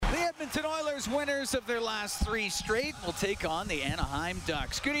Edmonton Oilers, winners of their last 3 straight, will take on the Anaheim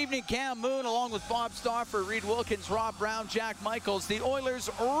Ducks. Good evening, Cam Moon, along with Bob Stauffer, Reed Wilkins, Rob Brown, Jack Michaels, the Oilers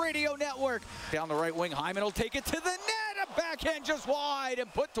Radio Network. Down the right wing, Hyman will take it to the net, a backhand just wide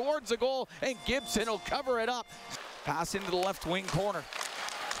and put towards the goal, and Gibson will cover it up. Pass into the left wing corner.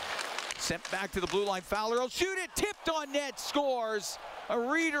 Sent back to the blue line, Fowler will shoot it, tipped on net, scores. A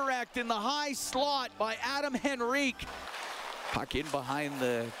redirect in the high slot by Adam Henrique. Puck in behind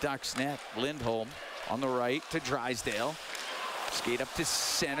the Ducks net. Lindholm on the right to Drysdale. Skate up to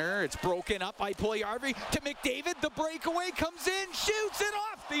center. It's broken up by Puljujarvi to McDavid. The breakaway comes in, shoots it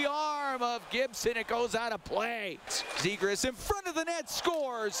off the arm of Gibson. It goes out of play. Zegras in front of the net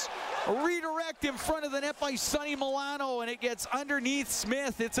scores. A redirect in front of the net by Sonny Milano, and it gets underneath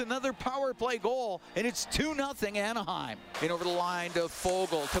Smith. It's another power play goal, and it's 2-0 Anaheim. In over the line to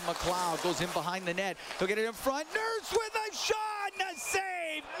Fogle, to McLeod. Goes in behind the net. He'll get it in front. Nurse with a shot and a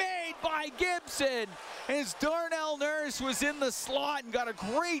save made by Gibson. As Darnell Nurse was in the slot and got a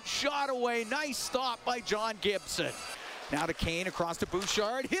great shot away. Nice stop by John Gibson. Now to Kane across to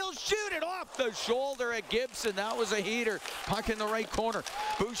Bouchard. He'll shoot it off the shoulder at Gibson. That was a heater. Puck in the right corner.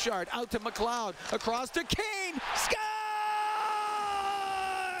 Bouchard out to McLeod. Across to Kane. Scores!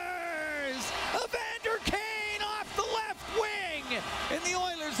 Evander Kane off the left wing. And the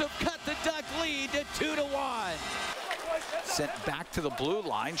Oilers have cut the Duck lead to 2-1. Sent back to the blue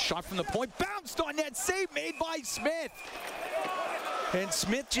line. Shot from the point. Bounced on net. Save made by Smith. And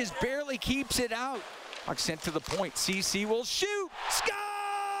Smith just barely keeps it out. Puck sent to the point. CC will shoot. Scores!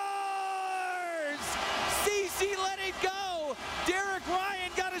 CC let it go. Derek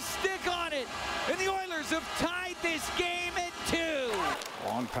Ryan got a stick on it. And the Oilers have tied this game at 2.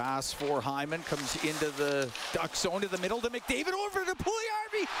 Long pass for Hyman. Comes into the Duck zone to the middle to McDavid. Over to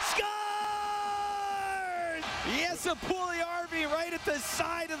Puljujarvi. Scores! Yes, a Puljujarvi right at the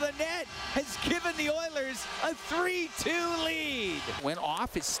side of the net has given the Oilers a 3-2 lead. Went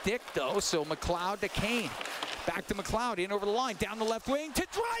off his stick, though, so McLeod to Kane. Back to McLeod, in over the line, down the left wing to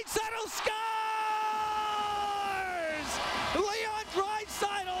Draisaitl. Scores! Leon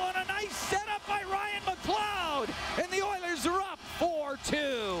Draisaitl on a nice setup by Ryan McLeod. And the Oilers are up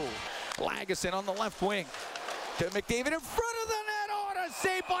 4-2. Lagesson on the left wing to McDavid in front of the net.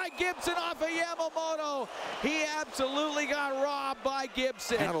 Saved by Gibson off of Yamamoto. He absolutely got robbed by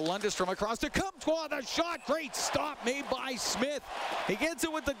Gibson. Now to Lundestrom across to Comtois. The shot, great stop made by Smith. He gets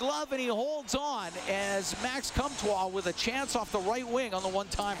it with the glove and he holds on as Max Comtois with a chance off the right wing on the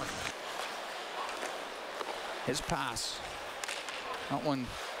one-timer. His pass. That one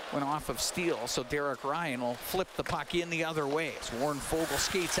went off of Steele, so Derek Ryan will flip the puck in the other way as Warren Fogle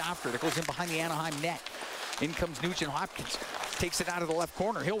skates after it. It goes in behind the Anaheim net. In comes Nugent Hopkins. Takes it out of the left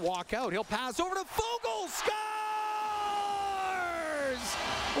corner. He'll walk out. He'll pass over to Fogle. Scores!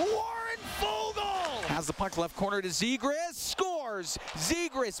 Warren Fogle has the puck left corner to Zegras. Scores!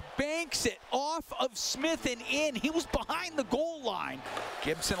 Zegras banks it off of Smith and in. He was behind the goal line.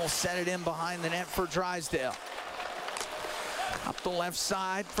 Gibson will set it in behind the net for Drysdale. Up the left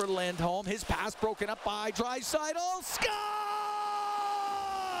side for Lindholm. His pass broken up by Draisaitl. Scores!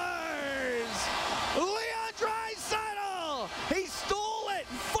 Leon Draisaitl! He stole it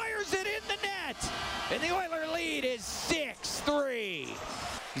and fires it in the net. And the Oiler lead is 6-3.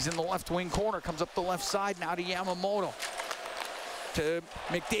 He's in the left wing corner. Comes up the left side now to Yamamoto. To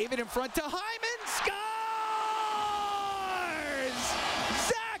McDavid in front to Hyman. Scores!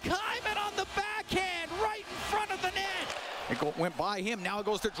 Zach Hyman on the backhand right in front of the net. It went by him. Now it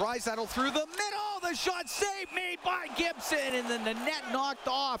goes to Draisaitl through the middle. The shot saved made by Gibson, and then the net knocked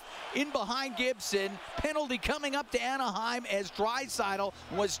off in behind Gibson. Penalty coming up to Anaheim as Draisaitl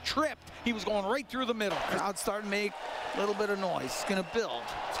was tripped. He was going right through the middle. Crowd starting to make a little bit of noise. It's going to build.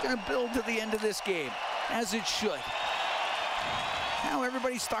 It's going to build to the end of this game, as it should. Now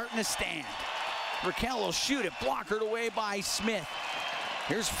everybody's starting to stand. Raquel will shoot it, blockered away by Smith.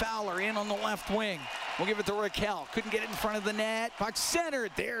 Here's Fowler in on the left wing. We'll give it to Raquel. Couldn't get it in front of the net. Puck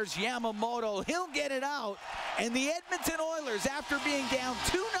centered. There's Yamamoto. He'll get it out. And the Edmonton Oilers, after being down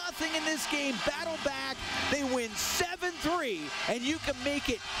 2-0 in this game, battle back. They win 7-3. And you can make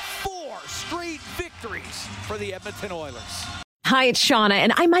it 4 straight victories for the Edmonton Oilers. Hi, it's Shauna,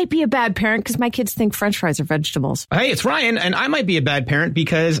 and I might be a bad parent because my kids think French fries are vegetables. Hey, it's Ryan, and I might be a bad parent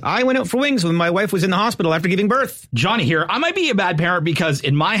because I went out for wings when my wife was in the hospital after giving birth. Johnny here. I might be a bad parent because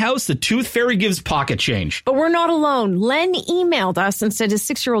in my house, the tooth fairy gives pocket change. But we're not alone. Len emailed us and said his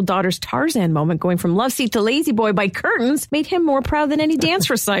 6-year-old daughter's Tarzan moment going from love seat to lazy boy by curtains made him more proud than any dance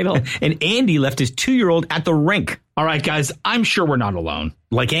recital. And Andy left his 2-year-old at the rink. All right, guys, I'm sure we're not alone.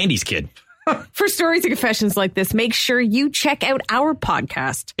 Like Andy's kid. For stories and confessions like this, make sure you check out our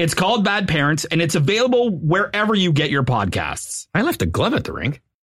podcast. It's called Bad Parents, and it's available wherever you get your podcasts. I left a glove at the rink.